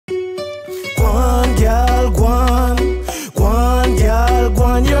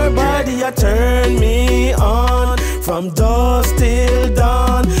from dusk till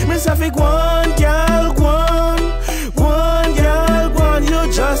dawn. Me say fi one girl, one girl, one.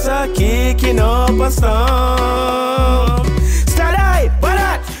 You just a kicking up a storm. Start eye, but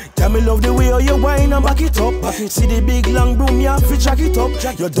that. Tell me love the way how you whine and back it up. See the big long broom, you have to jack it up.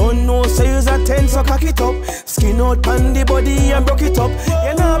 You don't know, say you's a 10, so cock it up. Skin out pan the body and broke it up.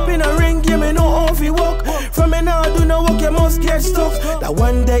 You're not up in a ring, give me no off you walk. From me now do no work, you must get stuff. That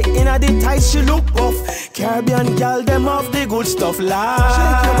one day in a the tight she look buff. Caribbean gal, them off the good stuff. Like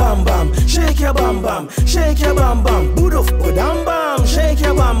shake your bam bam, shake your bam bam, shake your bam bam. Buduf, budam bam, shake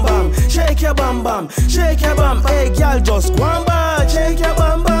your bam bam, shake your bam bam, shake your bam. Hey gal, just go on back, shake your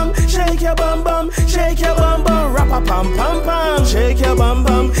bam bam. Shake your bam bam, shake your bam bam, rap a pam pam pam. Shake your bam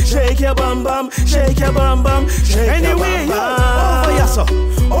bam, shake your bam bam, shake your bam bam, shake anyway, your bam bam. Over yes sir,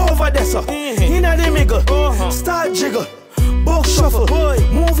 over there sir. Inna the middle, start jiggle, book shuffle,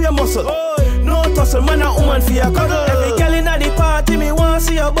 move your muscle. No tussle, man a woman for your cuddle. Every girl inna the party, me want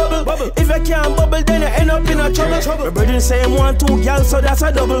see a bubble. If you can't bubble, then you end up in a trouble. My brother say him want 2 girls, so that's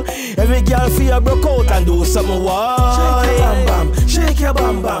a double. Every girl feel broke out and do something wild. Shake your bam bam, shake your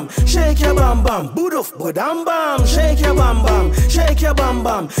bam bam, shake your bam bam. Buduf, budam bam, shake your bam bam, shake your bam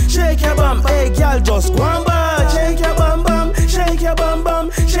bam, shake your bam. Hey girl, just go on back. Shake your bam bam, shake your bam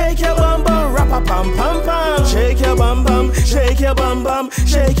bam, shake your bam bam. Rap a pam pam pam. Shake your bam bam, shake your bam bam,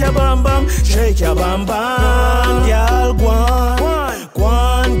 shake your bam bam. Shake your bam bam, girl,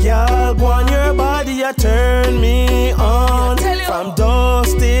 one, girl, one. Your body, you turn me on. From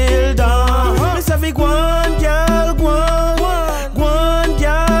dusk till dawn. Miss every one, girl, one,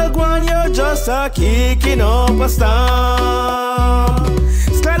 girl, one. You're just a kicking up a storm.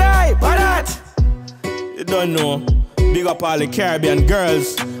 Skydai, what that? You don't know. Big up all the Caribbean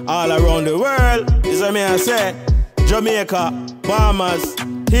girls all around the world. Is what I say. Jamaica, Bahamas,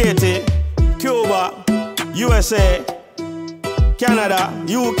 Haiti, Cuba, USA, Canada,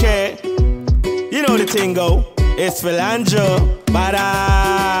 UK. You know the thing go. It's Philandru. Bye.